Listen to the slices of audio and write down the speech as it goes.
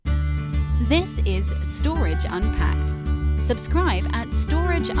This is Storage Unpacked. Subscribe at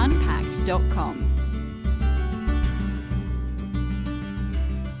storageunpacked.com.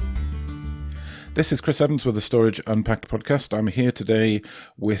 This is Chris Evans with the Storage Unpacked podcast. I'm here today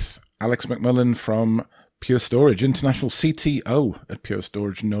with Alex McMullen from Pure Storage, International CTO at Pure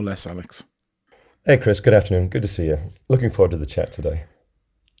Storage, no less, Alex. Hey Chris, good afternoon. Good to see you. Looking forward to the chat today.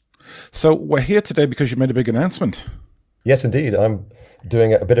 So we're here today because you made a big announcement. Yes, indeed. I'm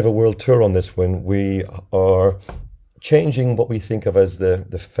doing a bit of a world tour on this one. We are changing what we think of as the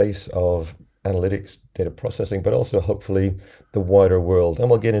face of analytics, data processing, but also hopefully the wider world. And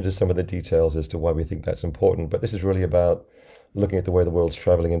we'll get into some of the details as to why we think that's important. But this is really about looking at the way the world's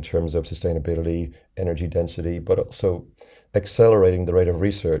traveling in terms of sustainability, energy density, but also accelerating the rate of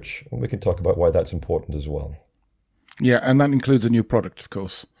research. And we can talk about why that's important as well. Yeah, and that includes a new product, of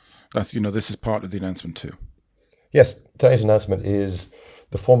course. That's, this is part of the announcement too. Yes, today's announcement is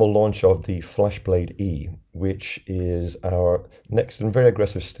the formal launch of the FlashBlade E, which is our next and very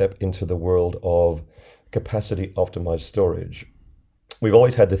aggressive step into the world of capacity optimized storage. We've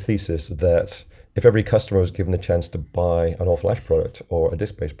always had the thesis that if every customer was given the chance to buy an all-flash product or a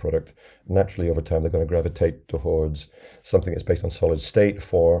disk-based product, naturally over time they're going to gravitate towards something that's based on solid state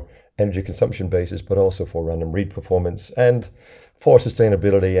for energy consumption basis, but also for random read performance and for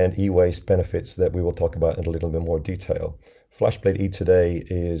sustainability and e-waste benefits that we will talk about in a little bit more detail. FlashBlade E today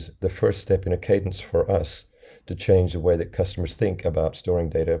is the first step in a cadence for us to change the way that customers think about storing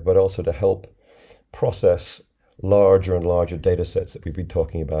data, but also to help process larger and larger data sets that we've been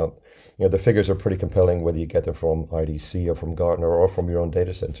talking about. The figures are pretty compelling, whether you get them from IDC or from Gartner or from your own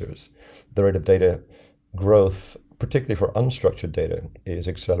data centers. The rate of data growth, particularly for unstructured data, is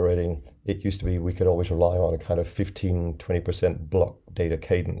accelerating. It used to be we could always rely on a kind of 15, 20% block data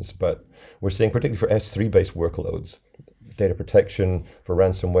cadence, but we're seeing, particularly for S3-based workloads, data protection, for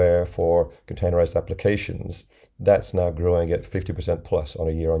ransomware, for containerized applications, that's now growing at 50% plus on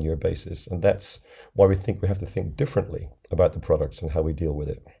a year-on-year basis. And that's why we think we have to think differently about the products and how we deal with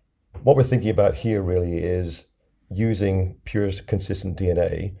it. What we're thinking about here really is using Pure's consistent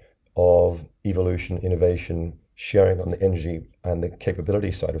DNA of evolution, innovation, sharing on the energy and the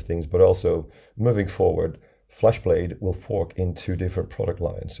capability side of things, but also moving forward, FlashBlade will fork in two different product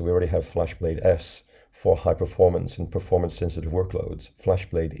lines. So we already have FlashBlade S for high performance and performance sensitive workloads.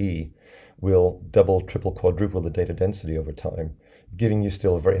 FlashBlade E will double, triple, quadruple the data density over time, giving you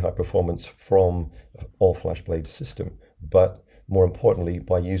still very high performance from all FlashBlade system, but more importantly,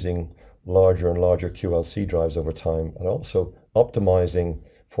 by using larger and larger QLC drives over time, and also optimizing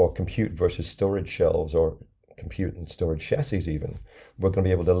for compute versus storage shelves or compute and storage chassis even, we're going to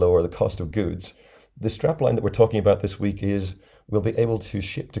be able to lower the cost of goods. The strapline that we're talking about this week is we'll be able to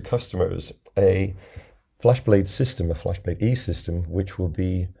ship to customers a FlashBlade system, a FlashBlade E system, which will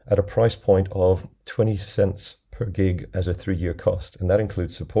be at a price point of 20 cents per gig as a 3-year cost. And that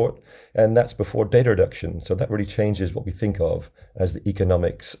includes support, and that's before data reduction. So that really changes what we think of as the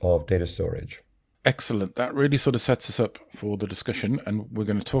economics of data storage. Excellent. That really sort of sets us up for the discussion, and we're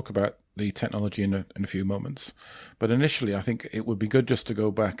going to talk about the technology in a few moments. But initially, I think it would be good just to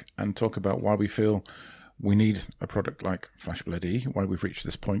go back and talk about why we feel we need a product like FlashBlade E, why we've reached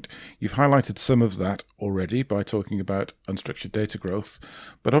this point. You've highlighted some of that already by talking about unstructured data growth,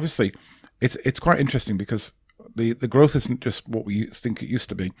 but obviously it's quite interesting because the growth isn't just what we think it used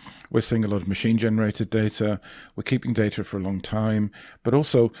to be. We're seeing a lot of machine-generated data. We're keeping data for a long time, but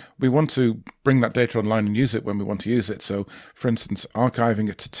also we want to bring that data online and use it when we want to use it. So, for instance, archiving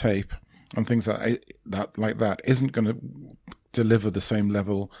it to tape and things like that isn't going to deliver the same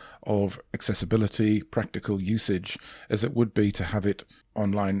level of accessibility, practical usage as it would be to have it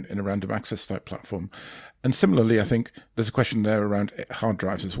online in a random access type platform. And similarly, I think there's a question there around hard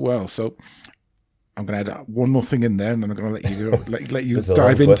drives as well. So I'm going to add one more thing in there, and then I'm going to let you let you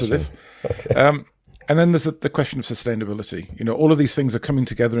dive into this. Okay. And then there's the question of sustainability. All of these things are coming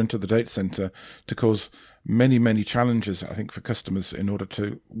together into the data center to cause many, many challenges, I think, for customers in order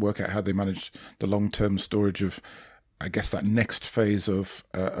to work out how they manage the long-term storage of, I guess, that next phase of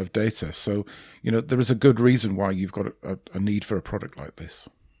data. So, there is a good reason why you've got a need for a product like this.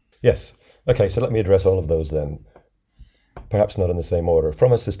 Yes. Okay, so let me address all of those then, perhaps not in the same order.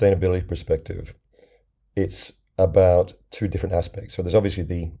 From a sustainability perspective, it's about two different aspects. So there's obviously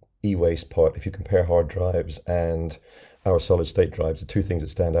the e-waste part. If you compare hard drives and our solid state drives, the two things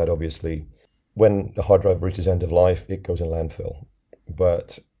that stand out, obviously, when a hard drive reaches end of life, it goes in landfill.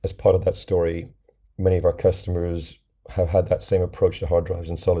 But as part of that story, many of our customers have had that same approach to hard drives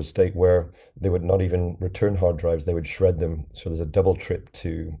in solid state, where they would not even return hard drives, they would shred them. So there's a double trip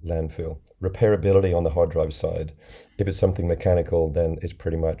to landfill. Repairability on the hard drive side. If it's something mechanical, then it's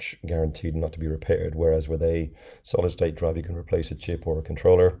pretty much guaranteed not to be repaired. Whereas with a solid state drive, you can replace a chip or a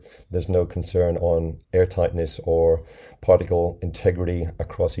controller. There's no concern on airtightness or particle integrity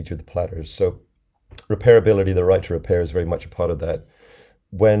across each of the platters. So repairability, the right to repair, is very much a part of that.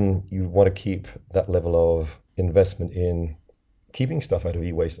 When you want to keep that level of investment in keeping stuff out of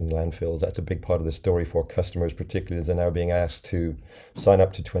e-waste and landfills, that's a big part of the story for customers, particularly as they're now being asked to sign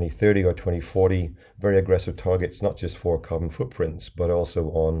up to 2030 or 2040, very aggressive targets, not just for carbon footprints, but also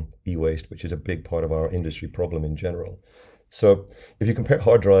on e-waste, which is a big part of our industry problem in general. So if you compare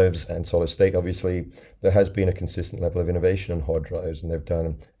hard drives and solid state, obviously there has been a consistent level of innovation on hard drives, and they've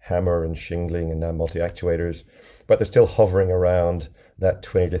done HAMR and shingling and now multi-actuators, but they're still hovering around that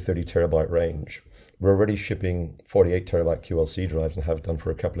 20 to 30 terabyte range. We're already shipping 48 terabyte QLC drives and have done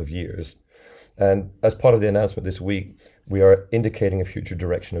for a couple of years. And as part of the announcement this week, we are indicating a future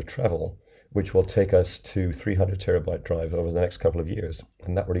direction of travel, which will take us to 300 terabyte drives over the next couple of years.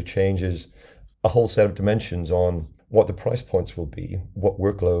 And that really changes a whole set of dimensions on what the price points will be, what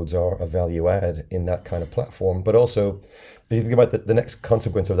workloads are a value add in that kind of platform. But also, if you think about the next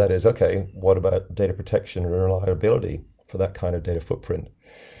consequence of that is, okay, what about data protection and reliability for that kind of data footprint?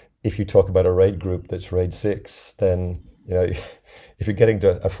 If you talk about a RAID group that's RAID 6, then if you're getting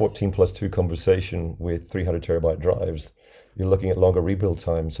to a 14+2 conversation with 300 terabyte drives, you're looking at longer rebuild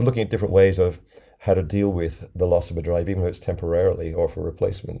times. So looking at different ways of how to deal with the loss of a drive, even if it's temporarily or for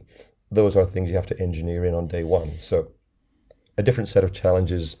replacement. Those are things you have to engineer in on day one. So a different set of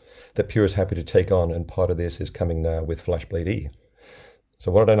challenges that Pure is happy to take on, and part of this is coming now with FlashBlade E.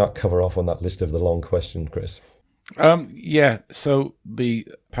 So why did I not cover off on that list of the long question, Chris? So the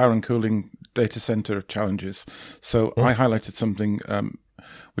power and cooling data center challenges. So I highlighted something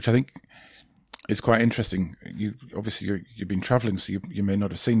which I think is quite interesting. You've been traveling, so you may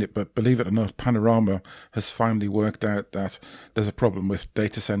not have seen it, but believe it or not, Panorama has finally worked out that there's a problem with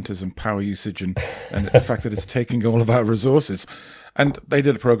data centers and power usage and the fact that it's taking all of our resources. And they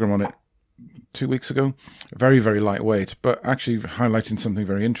did a program on it 2 weeks ago, very, very lightweight, but actually highlighting something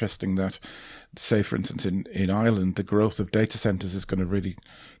very interesting that, say, for instance, in Ireland, the growth of data centers is going to really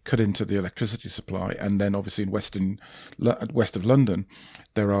cut into the electricity supply. And then obviously in west of London,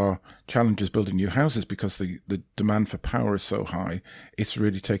 there are challenges building new houses because the demand for power is so high. It's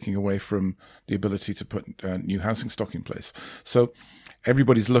really taking away from the ability to put new housing stock in place. So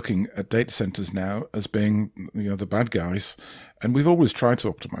everybody's looking at data centers now as being, the bad guys. And we've always tried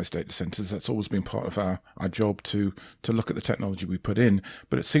to optimize data centers. That's always been part of our job to look at the technology we put in.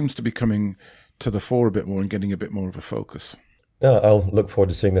 But it seems to be coming to the fore a bit more and getting a bit more of a focus. Yeah, I'll look forward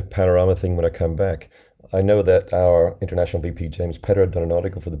to seeing the Panorama thing when I come back. I know that our international VP, James Petter, had done an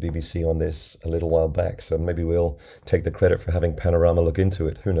article for the BBC on this a little while back, so maybe we'll take the credit for having Panorama look into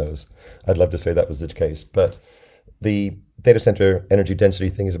it. Who knows? I'd love to say that was the case. But the data center energy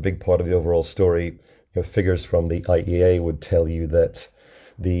density thing is a big part of the overall story. Figures from the IEA would tell you that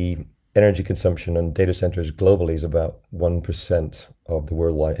the energy consumption on data centers globally is about 1% of the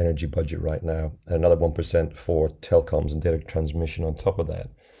worldwide energy budget right now, and another 1% for telecoms and data transmission on top of that.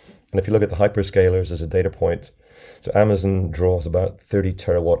 And if you look at the hyperscalers as a data point, so Amazon draws about 30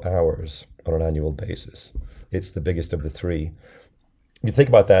 terawatt hours on an annual basis. It's the biggest of the three. If you think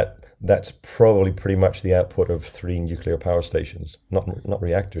about that, that's probably pretty much the output of 3 nuclear power stations, not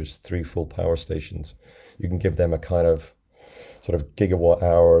reactors, 3 full power stations. You can give them a kind of sort of gigawatt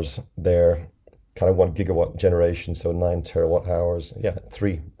hours there, kind of 1 gigawatt generation, so 9 terawatt hours. Yeah,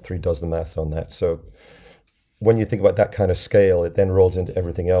 three does the maths on that. So when you think about that kind of scale, it then rolls into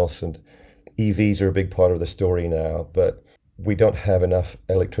everything else. And EVs are a big part of the story now, but we don't have enough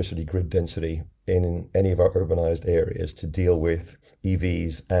electricity grid density in any of our urbanized areas to deal with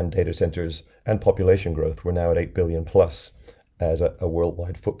EVs and data centers and population growth. We're now at 8 billion plus as a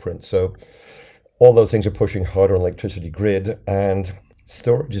worldwide footprint. So all those things are pushing harder on electricity grid, and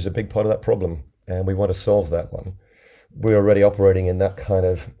storage is a big part of that problem. And we want to solve that one. We're already operating in that kind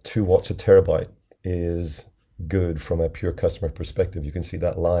of 2 watts a terabyte is good from a Pure customer perspective. You can see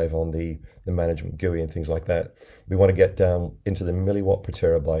that live on the management GUI and things like that. We want to get down into the milliwatt per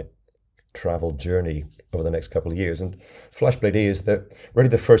terabyte travel journey over the next couple of years. And FlashBlade E is really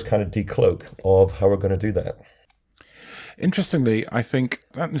the first kind of decloak of how we're going to do that. Interestingly, I think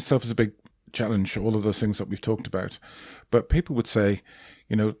that in itself is a big challenge, all of those things that we've talked about. But people would say,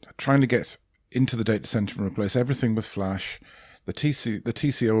 trying to get into the data center and replace everything with Flash, the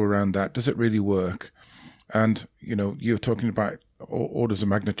TCO around that, does it really work? And, you're talking about orders of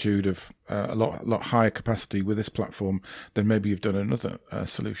magnitude of a lot higher capacity with this platform than maybe you've done in other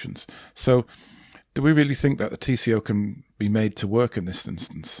solutions. So do we really think that the TCO can be made to work in this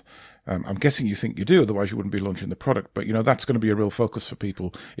instance? I'm guessing you think you do, otherwise you wouldn't be launching the product. But, that's going to be a real focus for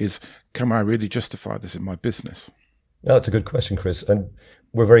people is, can I really justify this in my business? No, that's a good question, Chris. And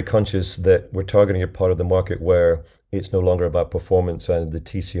we're very conscious that we're targeting a part of the market where it's no longer about performance, and the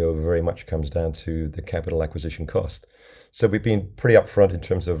TCO very much comes down to the capital acquisition cost. So we've been pretty upfront in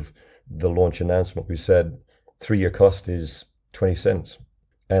terms of the launch announcement. We said 3-year cost is 20 cents,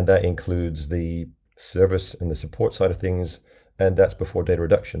 and that includes the service and the support side of things, and that's before data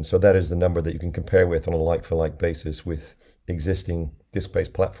reduction. So that is the number that you can compare with on a like-for-like basis with existing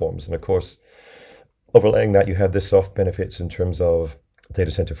disk-based platforms. And of course, overlaying that, you have the soft benefits in terms of data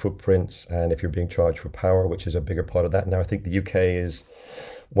center footprints, and if you're being charged for power, which is a bigger part of that. Now, I think the UK is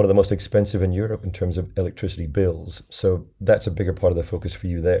one of the most expensive in Europe in terms of electricity bills. So that's a bigger part of the focus for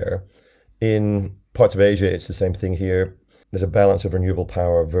you there. In parts of Asia, it's the same thing here. There's a balance of renewable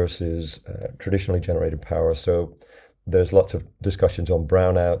power versus traditionally generated power. So there's lots of discussions on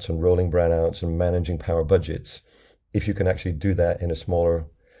brownouts and rolling brownouts and managing power budgets. If you can actually do that in a smaller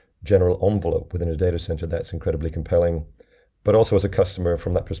general envelope within a data center, that's incredibly compelling. But also as a customer,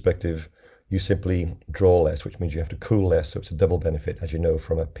 from that perspective, you simply draw less, which means you have to cool less. So it's a double benefit, as you know,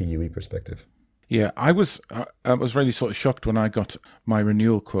 from a PUE perspective. Yeah, I was really sort of shocked when I got my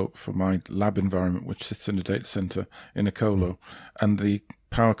renewal quote for my lab environment, which sits in a data center in a colo, and the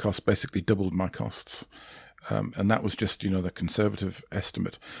power cost basically doubled my costs. And that was just, the conservative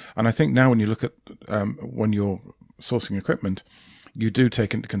estimate. And I think now when you look at when you're sourcing equipment, you do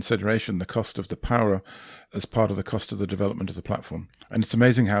take into consideration the cost of the power as part of the cost of the development of the platform. And it's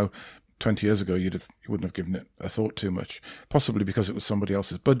amazing how 20 years ago you wouldn't have given it a thought too much, possibly because it was somebody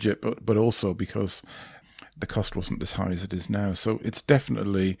else's budget, but also because the cost wasn't as high as it is now. So it's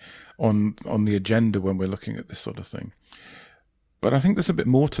definitely on the agenda when we're looking at this sort of thing. But I think there's a bit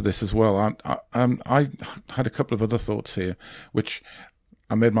more to this as well. I had a couple of other thoughts here, which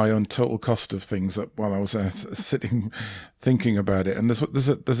I made my own total cost of things up while I was sitting thinking about it. And there's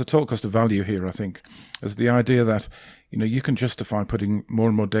a total cost of value here, I think, as the idea that, you can justify putting more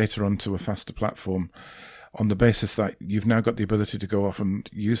and more data onto a faster platform on the basis that you've now got the ability to go off and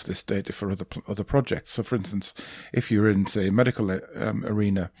use this data for other projects. So, for instance, if you're in, say, a medical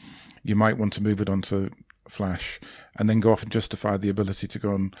arena, you might want to move it onto Flash and then go off and justify the ability to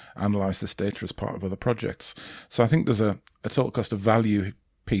go and analyze this data as part of other projects. So I think there's a total cost of value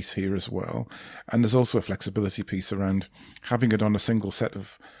piece here as well. And there's also a flexibility piece around having it on a single set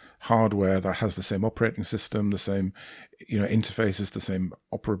of hardware that has the same operating system, the same interfaces, the same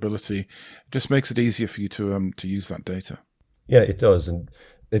operability. It just makes it easier for you to use that data. Yeah, it does. And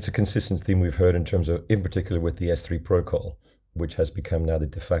it's a consistent theme we've heard in terms of, in particular with the S3 protocol, which has become now the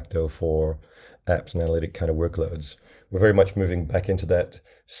de facto for apps and analytic kind of workloads. We're very much moving back into that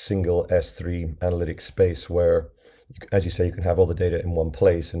single S3 analytic space where, as you say, you can have all the data in one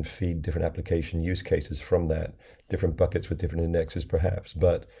place and feed different application use cases from that, different buckets with different indexes perhaps.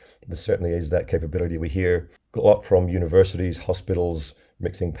 But there certainly is that capability. We hear a lot from universities, hospitals,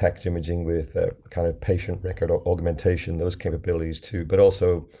 mixing package imaging with kind of patient record augmentation, those capabilities too. But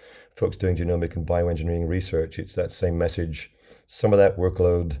also folks doing genomic and bioengineering research, it's that same message. Some of that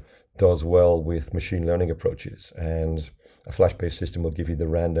workload does well with machine learning approaches, and a Flash-based system will give you the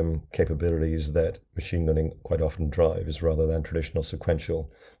random capabilities that machine learning quite often drives rather than traditional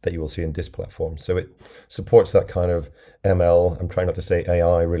sequential that you will see in disk platforms. So it supports that kind of ML. I'm trying not to say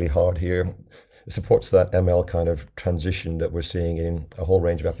AI really hard here. It supports that ML kind of transition that we're seeing in a whole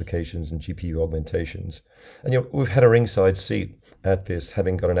range of applications and GPU augmentations. And we've had a ringside seat at this,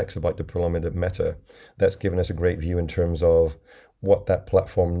 having got an exabyte deployment at Meta. That's given us a great view in terms of what that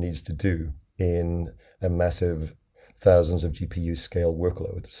platform needs to do in a massive thousands of GPU scale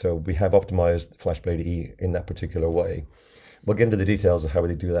workload. So we have optimized FlashBlade E in that particular way. We'll get into the details of how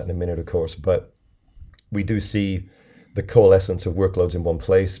they do that in a minute, of course, but we do see the coalescence of workloads in one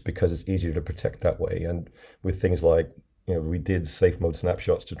place because it's easier to protect that way. And with things like, we did safe mode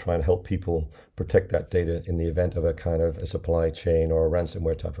snapshots to try and help people protect that data in the event of a kind of a supply chain or a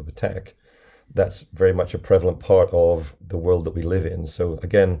ransomware type of attack. That's very much a prevalent part of the world that we live in. So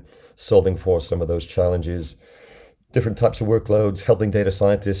again, solving for some of those challenges, different types of workloads, helping data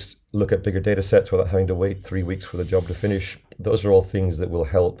scientists look at bigger data sets without having to wait 3 weeks for the job to finish. Those are all things that will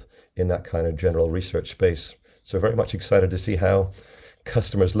help in that kind of general research space. So very much excited to see how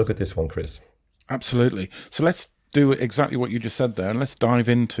customers look at this one, Chris. Absolutely. So let's do exactly what you just said there, and let's dive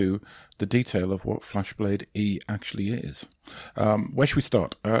into the detail of what FlashBlade E actually is. Where should we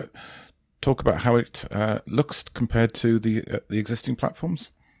start? talk about how it looks compared to the existing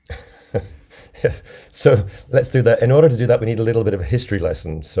platforms? Yes. So let's do that. In order to do that, we need a little bit of a history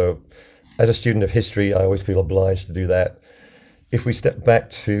lesson. So as a student of history, I always feel obliged to do that. If we step back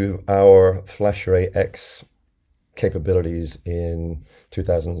to our FlashArray//X capabilities in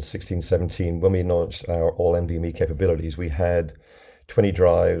 2016-17, when we launched our all NVMe capabilities, we had 20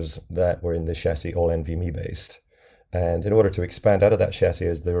 drives that were in the chassis all NVMe based. And in order to expand out of that chassis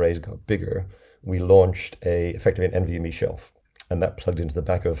as the arrays got bigger, we launched effectively an NVMe shelf. And that plugged into the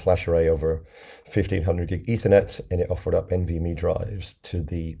back of a flash array over 1500 gig Ethernet, and it offered up NVMe drives to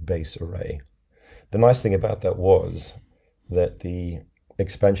the base array. The nice thing about that was that the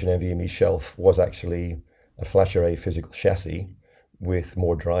expansion NVMe shelf was actually a flash array physical chassis with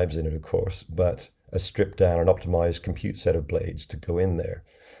more drives in it, of course, but a stripped down and optimized compute set of blades to go in there.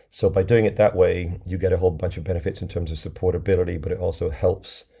 So by doing it that way, you get a whole bunch of benefits in terms of supportability, but it also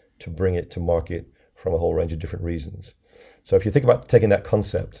helps to bring it to market from a whole range of different reasons. So if you think about taking that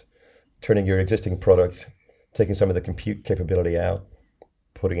concept, turning your existing product, taking some of the compute capability out,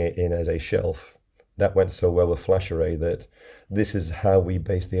 putting it in as a shelf, that went so well with FlashArray that this is how we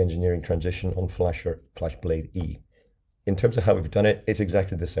base the engineering transition on FlashBlade//E. In terms of how we've done it, it's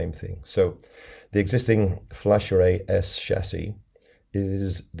exactly the same thing. So the existing FlashArray//S chassis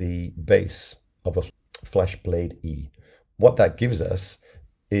is the base of a FlashBlade//E. What that gives us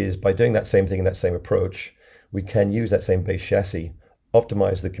is by doing that same thing in that same approach, we can use that same base chassis,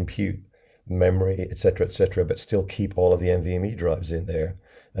 optimize the compute, memory, et cetera, but still keep all of the NVMe drives in there,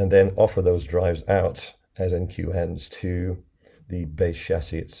 and then offer those drives out as NQNs to the base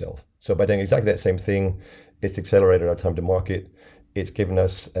chassis itself. So by doing exactly that same thing, it's accelerated our time to market. It's given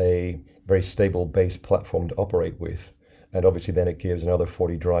us a very stable base platform to operate with. And obviously then it gives another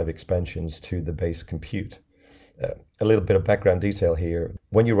 40 drive expansions to the base compute. A little bit of background detail here.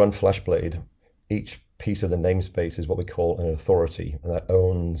 When you run FlashBlade, each piece of the namespace is what we call an authority, and that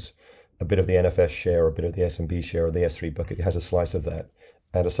owns a bit of the NFS share, a bit of the SMB share, or the S3 bucket. It has a slice of that.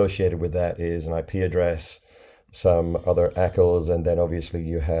 And associated with that is an IP address, some other ACLs, and then obviously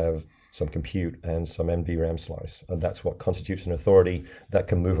you have some compute and some NVRAM slice. And that's what constitutes an authority that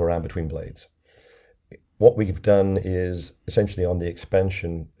can move around between blades. What we've done is essentially on the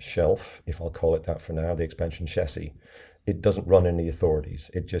expansion shelf, if I'll call it that for now, the expansion chassis, it doesn't run any authorities.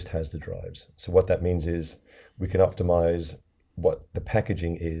 It just has the drives. So what that means is we can optimize what the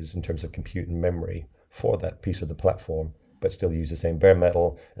packaging is in terms of compute and memory for that piece of the platform, but still use the same bare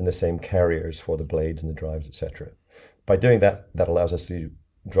metal and the same carriers for the blades and the drives, etc. By doing that, that allows us to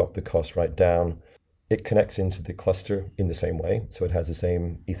drop the cost right down. It connects into the cluster in the same way. So it has the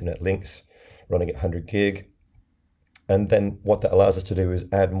same Ethernet links running at 100 gig. And then what that allows us to do is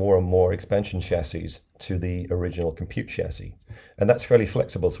add more and more expansion chassis to the original compute chassis. And that's fairly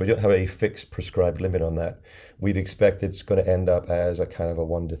flexible, so we don't have a fixed prescribed limit on that. We'd expect it's going to end up as a kind of a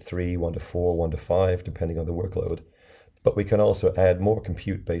 1 to 3, 1 to 4, 1 to 5, depending on the workload. But we can also add more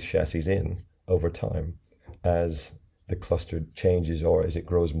compute-based chassis in over time as the cluster changes or as it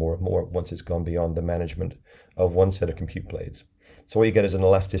grows more and more once it's gone beyond the management of one set of compute blades. So what you get is an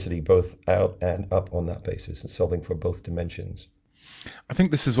elasticity both out and up on that basis and solving for both dimensions. I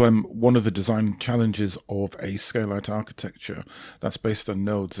think this is one of the design challenges of a scale-out architecture that's based on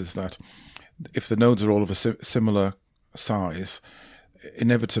nodes is that if the nodes are all of a similar size,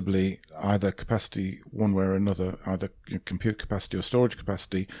 inevitably either capacity one way or another, either compute capacity or storage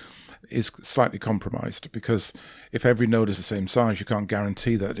capacity is slightly compromised, because if every node is the same size, you can't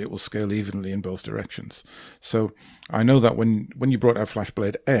guarantee that it will scale evenly in both directions. So I know that when you brought out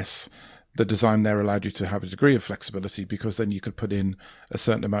FlashBlade//S, the design there allowed you to have a degree of flexibility, because then you could put in a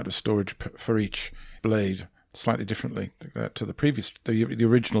certain amount of storage for each blade slightly differently to the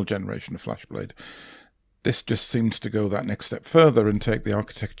original generation of FlashBlade. This just seems to go that next step further and take the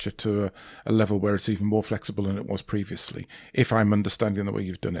architecture to a level where it's even more flexible than it was previously, if I'm understanding the way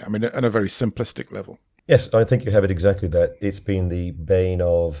you've done it. I mean, at a very simplistic level. Yes, I think you have it exactly that. It's been the bane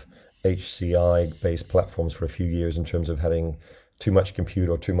of HCI-based platforms for a few years in terms of having too much compute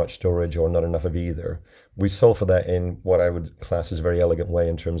or too much storage or not enough of either. We solve for that in what I would class as a very elegant way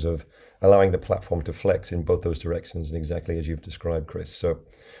in terms of allowing the platform to flex in both those directions, and exactly as you've described, Chris. So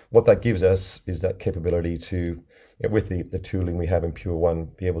what that gives us is that capability to, with the tooling we have in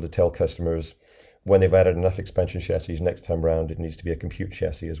Pure1, be able to tell customers when they've added enough expansion chassis next time round, it needs to be a compute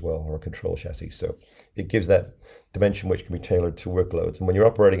chassis as well, or a control chassis. So it gives that dimension which can be tailored to workloads. And when you're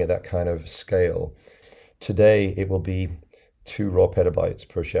operating at that kind of scale, today it will be 2 raw petabytes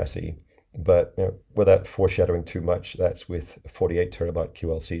per chassis. But without foreshadowing too much, that's with a 48 terabyte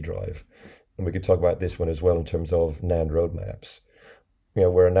QLC drive. And we could talk about this one as well in terms of NAND roadmaps.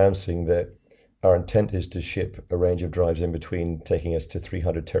 we're announcing that our intent is to ship a range of drives in between, taking us to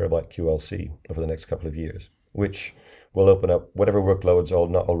 300 terabyte QLC over the next couple of years, which will open up whatever workloads are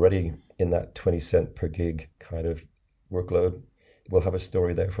not already in that 20 cent per gig kind of workload. We'll have a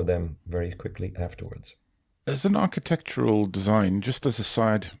story there for them very quickly afterwards. As an architectural design, just as a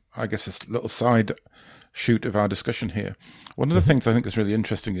side, I guess a little side shoot of our discussion here, one of the things I think is really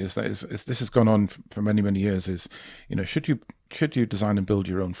interesting is that is this has gone on for many, many years is, should you design and build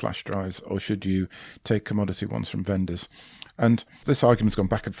your own flash drives, or should you take commodity ones from vendors? And this argument's gone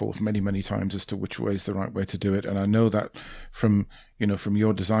back and forth many, many times as to which way is the right way to do it. And I know that from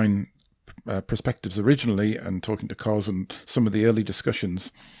your design perspectives originally, and talking to Coz and some of the early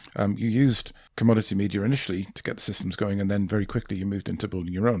discussions, you used commodity media initially to get the systems going, and then very quickly you moved into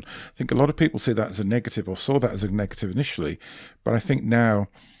building your own. I think a lot of people see that as a negative, or saw that as a negative initially, but I think now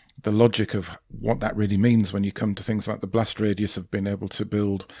the logic of what that really means when you come to things like the blast radius of being able to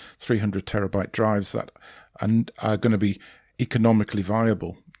build 300 terabyte drives that are going to be economically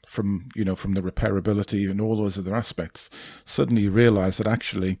viable from the repairability and all those other aspects, suddenly you realize that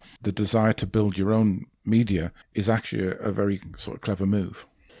actually the desire to build your own media is actually a very sort of clever move.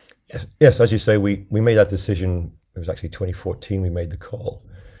 Yes, as you say, we made that decision. It was actually 2014 we made the call.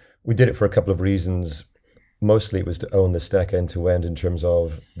 We did it for a couple of reasons. Mostly it was to own the stack end to end in terms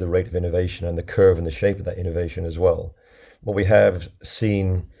of the rate of innovation and the curve and the shape of that innovation as well. What we have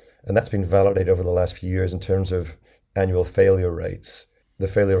seen, and that's been validated over the last few years in terms of annual failure rates, the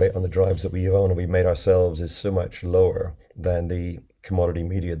failure rate on the drives that we own and we made ourselves is so much lower than the commodity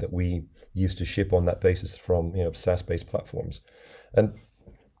media that we used to ship on that basis from SaaS-based platforms. And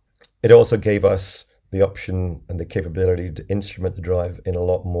it also gave us the option and the capability to instrument the drive in a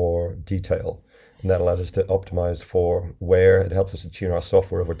lot more detail. And that allows us to optimize for wear. It helps us to tune our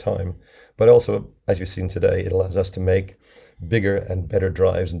software over time. But also, as you've seen today, it allows us to make bigger and better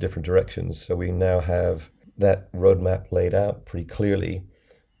drives in different directions. So we now have that roadmap laid out pretty clearly.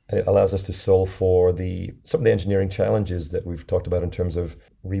 And it allows us to solve for some of the engineering challenges that we've talked about in terms of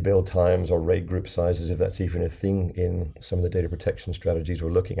rebuild times or RAID group sizes, if that's even a thing in some of the data protection strategies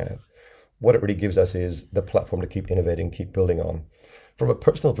we're looking at. What it really gives us is the platform to keep innovating, keep building on. From a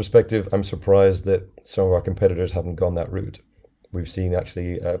personal perspective, I'm surprised that some of our competitors haven't gone that route. We've seen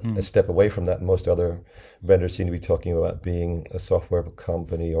actually a step away from that. Most other vendors seem to be talking about being a software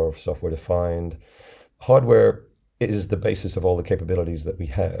company or software defined. Hardware is the basis of all the capabilities that we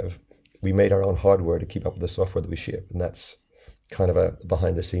have. We made our own hardware to keep up with the software that we ship, and that's kind of a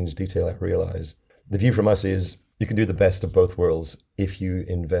behind the scenes detail, I realize. The view from us is you can do the best of both worlds if you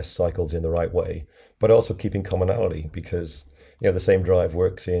invest cycles in the right way, but also keeping commonality, because the same drive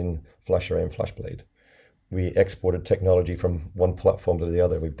works in FlashArray and FlashBlade. We exported technology from one platform to the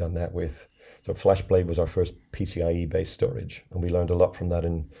other. We've done that so FlashBlade was our first PCIe based storage, and we learned a lot from that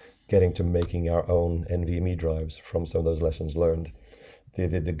in getting to making our own NVMe drives from some of those lessons learned. They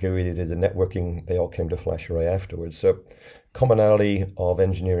did the GUI, they did the networking, they all came to FlashArray afterwards. So commonality of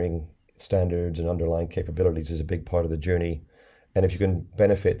engineering standards and underlying capabilities is a big part of the journey. And if you can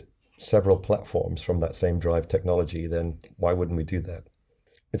benefit several platforms from that same drive technology, then why wouldn't we do that?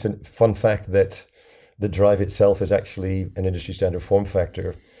 It's a fun fact that the drive itself is actually an industry standard form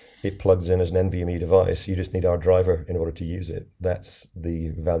factor. It plugs in as an NVMe device. You just need our driver in order to use it. That's the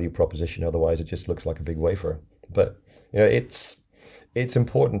value proposition. Otherwise, it just looks like a big wafer. But it's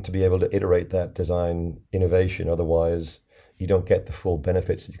important to be able to iterate that design innovation. Otherwise, you don't get the full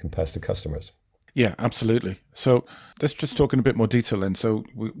benefits that you can pass to customers. Yeah, absolutely. So let's just talk in a bit more detail then. So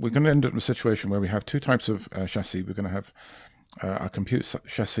we're going to end up in a situation where we have two types of chassis. We're going to have our compute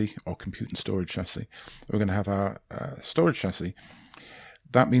chassis or compute and storage chassis. We're going to have our storage chassis.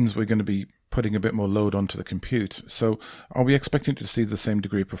 That means we're going to be putting a bit more load onto the compute. So are we expecting to see the same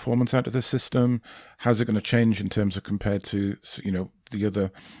degree of performance out of the system? How's it going to change in terms of compared to, the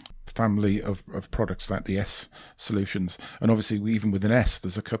other family of products like the S solutions? And obviously, even within S,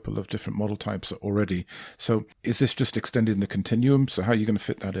 there's a couple of different model types already. So is this just extending the continuum? So how are you going to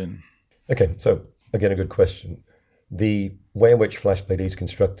fit that in? Okay, so again, a good question. The way in which FlashBlade is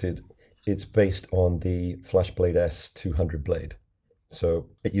constructed, it's based on the FlashBlade S200 blade. So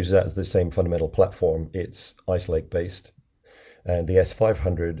it uses that as the same fundamental platform. It's Ice Lake based. And the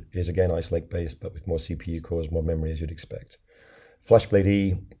S500 is again Ice Lake based, but with more CPU cores, more memory as you'd expect. FlashBlade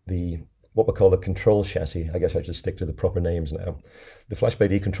E, what we call the control chassis, I guess I should stick to the proper names now. The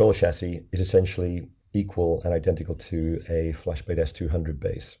FlashBlade E control chassis is essentially equal and identical to a FlashBlade S200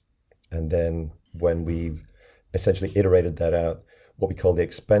 base. And then when we've essentially iterated that out, what we call the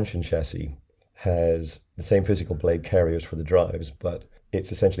expansion chassis has the same physical blade carriers for the drives, but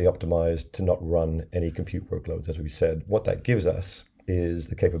it's essentially optimized to not run any compute workloads, as we said. What that gives us is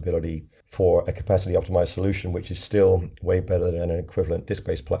the capability for a capacity optimized solution, which is still way better than an equivalent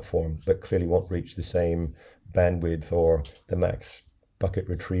disk-based platform, but clearly won't reach the same bandwidth or the max bucket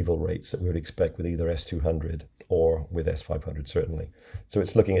retrieval rates that we would expect with either S200 or with S500, certainly. So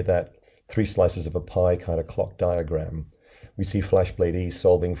it's looking at that three slices of a pie kind of clock diagram. We see FlashBlade//E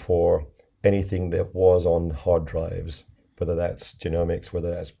solving for anything that was on hard drives, whether that's genomics, whether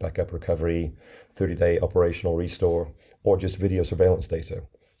that's backup recovery, 30-day operational restore, or just video surveillance data,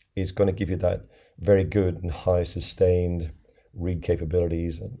 is going to give you that very good and high sustained read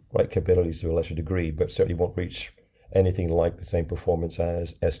capabilities and write capabilities to a lesser degree, but certainly won't reach anything like the same performance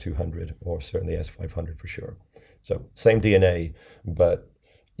as S200 or certainly S500 for sure. So same DNA, but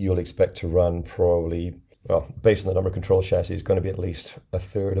you'll expect to run probably, well, based on the number of control chassis, it's going to be at least a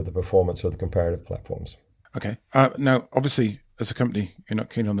third of the performance of the comparative platforms. Okay. Now, obviously, as a company, you're not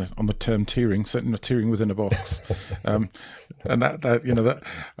keen on the term tiering, certainly not tiering within a box. And that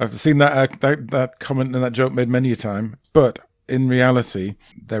I've seen that comment and that joke made many a time. But in reality,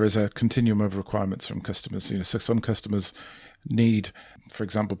 there is a continuum of requirements from customers. So some customers need, for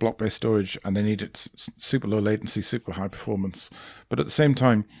example, block-based storage, and they need it super low latency, super high performance. But at the same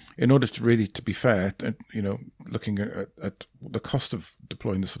time, in order to really to be fair, looking at the cost of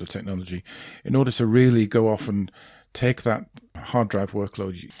deploying this sort of technology, in order to really go off and take that hard drive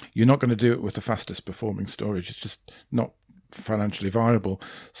workload, you're not going to do it with the fastest performing storage. It's just not financially viable.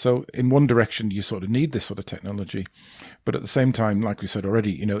 So in one direction, you sort of need this sort of technology, but at the same time, like we said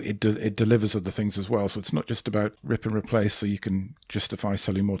already, it delivers other things as well. So it's not just about rip and replace so you can justify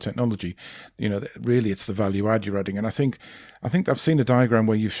selling more technology. Really it's the value add you're adding. And I think I've seen a diagram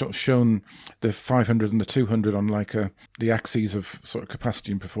where you've sort of shown the 500 and the 200 on the axes of sort of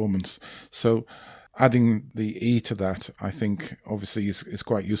capacity and performance. So adding the E to that, I think, obviously is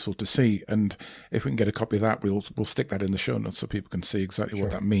quite useful to see. And if we can get a copy of that, we'll stick that in the show notes so people can see exactly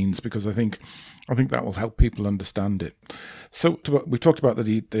what that means, because I think that will help people understand it. So we talked about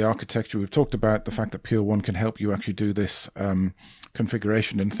the architecture. We've talked about the fact that Pure One can help you actually do this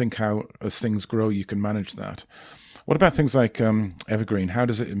configuration and think how, as things grow, you can manage that. What about things like Evergreen? How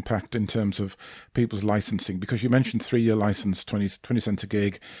does it impact in terms of people's licensing? Because you mentioned 3-year license, 20 cents a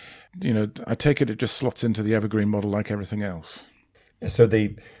gig. I take it just slots into the Evergreen model like everything else. So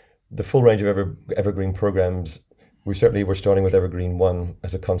the full range of Evergreen programs, we're starting with Evergreen One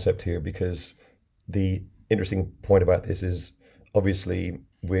as a concept here, because the interesting point about this is obviously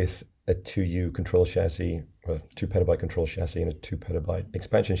with a 2U control chassis, or 2 petabyte control chassis and a 2 petabyte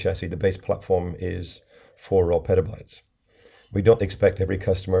expansion chassis, the base platform is 4 raw petabytes. We don't expect every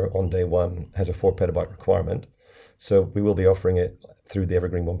customer on day one has a 4 petabyte requirement. So we will be offering it through the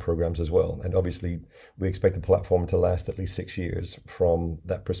Evergreen One programs as well. And obviously we expect the platform to last at least 6 years from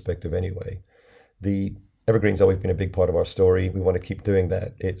that perspective anyway. The Evergreen's always been a big part of our story. We want to keep doing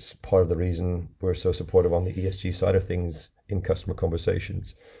that. It's part of the reason we're so supportive on the ESG side of things in customer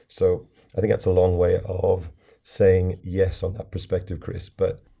conversations. So I think that's a long way of saying yes on that perspective, Chris.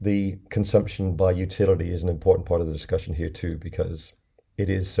 But the consumption by utility is an important part of the discussion here too, because it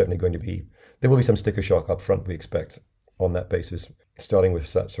is certainly going to be, there will be some sticker shock up front, we expect, on that basis, starting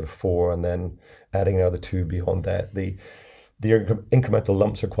with that sort of 4 and then adding another 2 beyond that. The incremental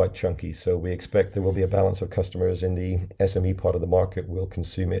lumps are quite chunky, so we expect there will be a balance of customers in the SME part of the market will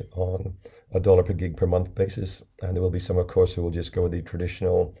consume it on $1 per gig per month basis, and there will be some, of course, who will just go with the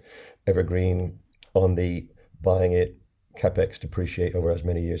traditional Evergreen on the buying it, CapEx depreciate over as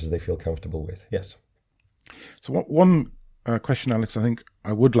many years as they feel comfortable with. Yes. So one question, Alex, I think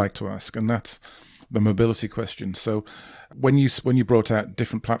I would like to ask, and that's the mobility question. So when you brought out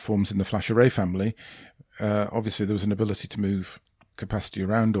different platforms in the FlashArray family, obviously there was an ability to move capacity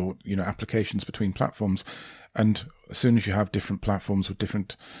around, or applications between platforms. And as soon as you have different platforms with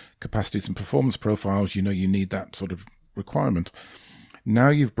different capacities and performance profiles, you need that sort of requirement. Now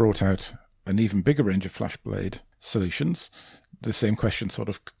you've brought out an even bigger range of FlashBlade solutions. The same question sort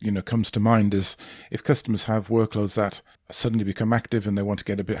of comes to mind, is if customers have workloads that suddenly become active and they want to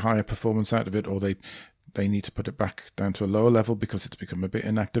get a bit higher performance out of it, or they need to put it back down to a lower level because it's become a bit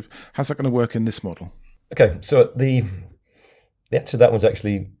inactive. How's that going to work in this model? Okay, so the answer to that one's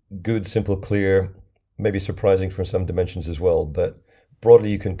actually good, simple, clear, maybe surprising from some dimensions as well. But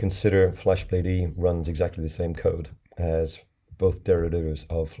broadly, you can consider FlashBlade//E runs exactly the same code as both derivatives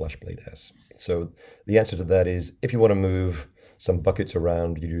of FlashBlade//S. So the answer to that is, if you want to move some buckets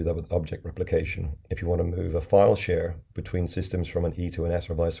around, you do that with object replication. If you want to move a file share between systems from an E to an S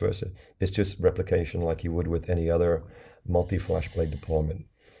or vice versa, it's just replication like you would with any other multi-FlashBlade deployment.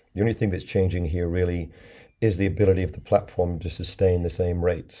 The only thing that's changing here really is the ability of the platform to sustain the same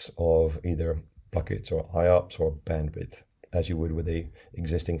rates of either buckets or IOPS or bandwidth. as you would with the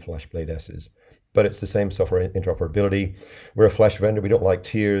existing FlashBlade S's. But it's the same software interoperability. We're a Flash vendor. We don't like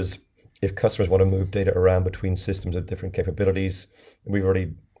tiers. If customers want to move data around between systems of different capabilities, we've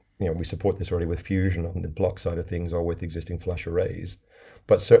already, we support this already with Fusion on the block side of things or with existing Flash arrays.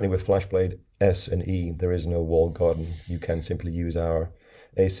 But certainly with FlashBlade S and E, there is no walled garden. You can simply use our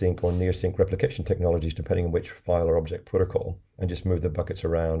async or near sync replication technologies, depending on which file or object protocol, and just move the buckets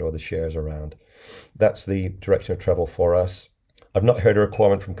around or the shares around. That's the direction of travel for us. I've not heard a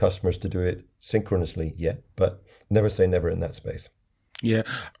requirement from customers to do it synchronously yet, but never say never in that space. Yeah,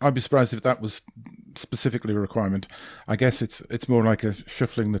 I'd be surprised if that was specifically a requirement. I guess it's more like a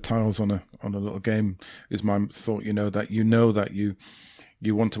shuffling the tiles on a little game is my thought. That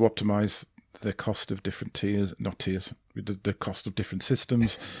you want to optimize the cost of different the cost of different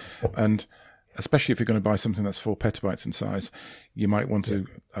systems, and especially if you're going to buy something that's 4 petabytes in size, you might want to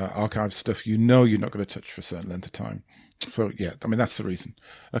archive stuff you're not going to touch for a certain length of time. So yeah, that's the reason.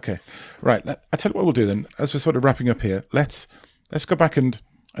 Okay, right. I tell you what we'll do then. As we're sort of wrapping up here, let's go back and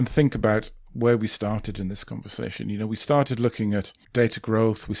think about where we started in this conversation. We started looking at data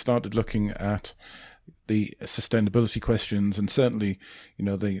growth. We started looking at the sustainability questions, and certainly,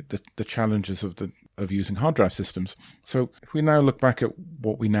 the challenges of using hard drive systems. So if we now look back at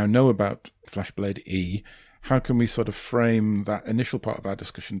what we now know about FlashBlade E, how can we sort of frame that initial part of our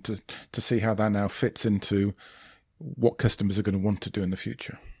discussion to see how that now fits into what customers are going to want to do in the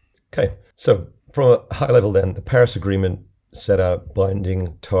future? Okay, so from a high level then, the Paris Agreement set out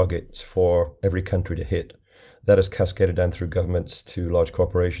binding targets for every country to hit. That has cascaded down through governments to large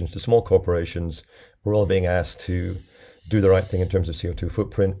corporations to small corporations. We're all being asked to do the right thing in terms of CO2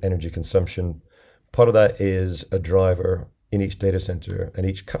 footprint, energy consumption. Part of that is a driver in each data center and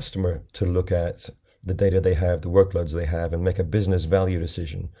each customer to look at the data they have, the workloads they have, and make a business value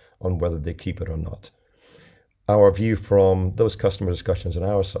decision on whether they keep it or not. Our view from those customer discussions on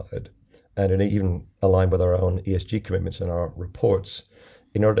our side, and even aligned with our own ESG commitments and our reports,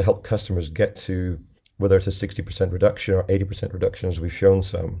 in order to help customers get to whether it's a 60% reduction or 80% reduction, as we've shown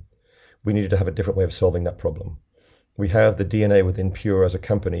some, we needed to have a different way of solving that problem. We have the DNA within Pure as a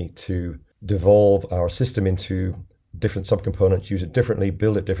company to devolve our system into different subcomponents, use it differently,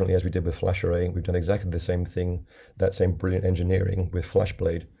 build it differently, as we did with FlashArray. We've done exactly the same thing, that same brilliant engineering with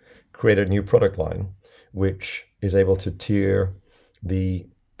FlashBlade, created a new product line, which is able to tier the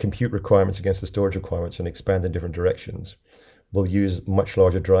compute requirements against the storage requirements and expand in different directions. We'll use much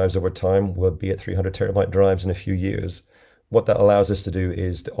larger drives over time. We'll be at 300 terabyte drives in a few years. What that allows us to do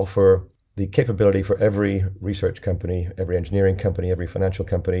is to offer the capability for every research company, every engineering company, every financial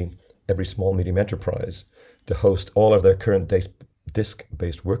company, every small, medium enterprise to host all of their current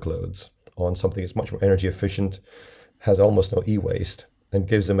disk-based workloads on something that's much more energy efficient, has almost no e-waste, and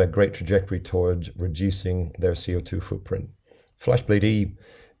gives them a great trajectory towards reducing their CO2 footprint. FlashBlade E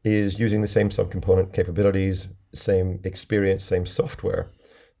is using the same subcomponent capabilities, same experience, same software,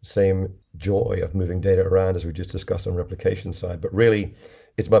 same joy of moving data around as we just discussed on replication side. But really,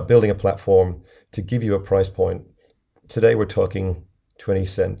 it's about building a platform to give you a price point. Today, we're talking 20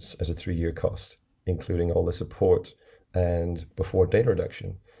 cents as a 3-year cost, including all the support and before data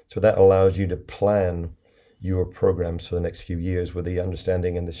reduction. So that allows you to plan your programs for the next few years with the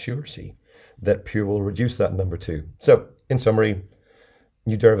understanding and the surety that Pure will reduce that number too. So in summary,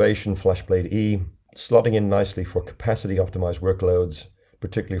 new derivation, FlashBlade E, slotting in nicely for capacity optimized workloads,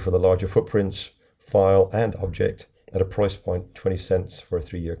 particularly for the larger footprints, file and object, at a price point 20 cents for a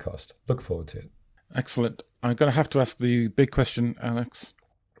 3-year cost. Look forward to it. Excellent. I'm going to have to ask the big question, Alex.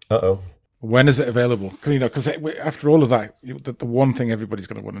 Uh-oh. When is it available? Because after all of that, the one thing everybody's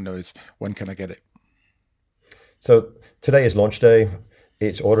going to want to know is, when can I get it? So today is launch day.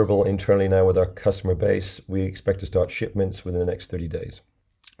 It's orderable internally now with our customer base. We expect to start shipments within the next 30 days.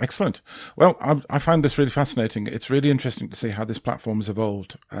 Excellent. Well, I find this really fascinating. It's really interesting to see how this platform has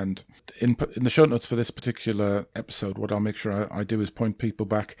evolved. And in the show notes for this particular episode, what I'll make sure I do is point people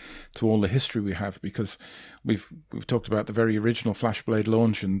back to all the history we have, because we've talked about the very original FlashBlade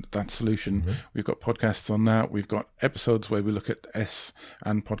launch and that solution. Mm-hmm. We've got podcasts on that. We've got episodes where we look at S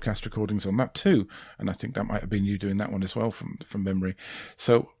and podcast recordings on that too. And I think that might have been you doing that one as well from memory.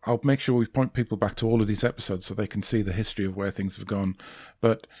 So I'll make sure we point people back to all of these episodes so they can see the history of where things have gone.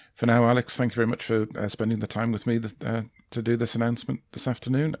 But for now, Alex, thank you very much for spending the time with me to do this announcement this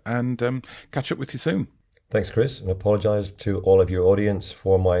afternoon, and catch up with you soon. Thanks, Chris, and I apologize to all of your audience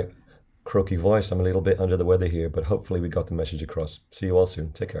for my croaky voice. I'm a little bit under the weather here, but hopefully we got the message across. See you all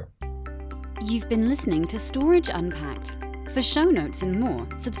soon. Take care. You've been listening to Storage Unpacked. For show notes and more,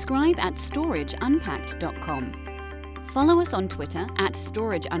 subscribe at storageunpacked.com. Follow us on Twitter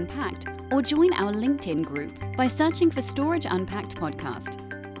 @Storage Unpacked or join our LinkedIn group by searching for Storage Unpacked Podcast.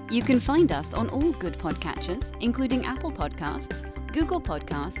 You can find us on all good podcatchers, including Apple Podcasts, Google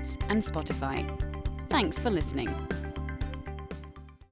Podcasts, and Spotify. Thanks for listening.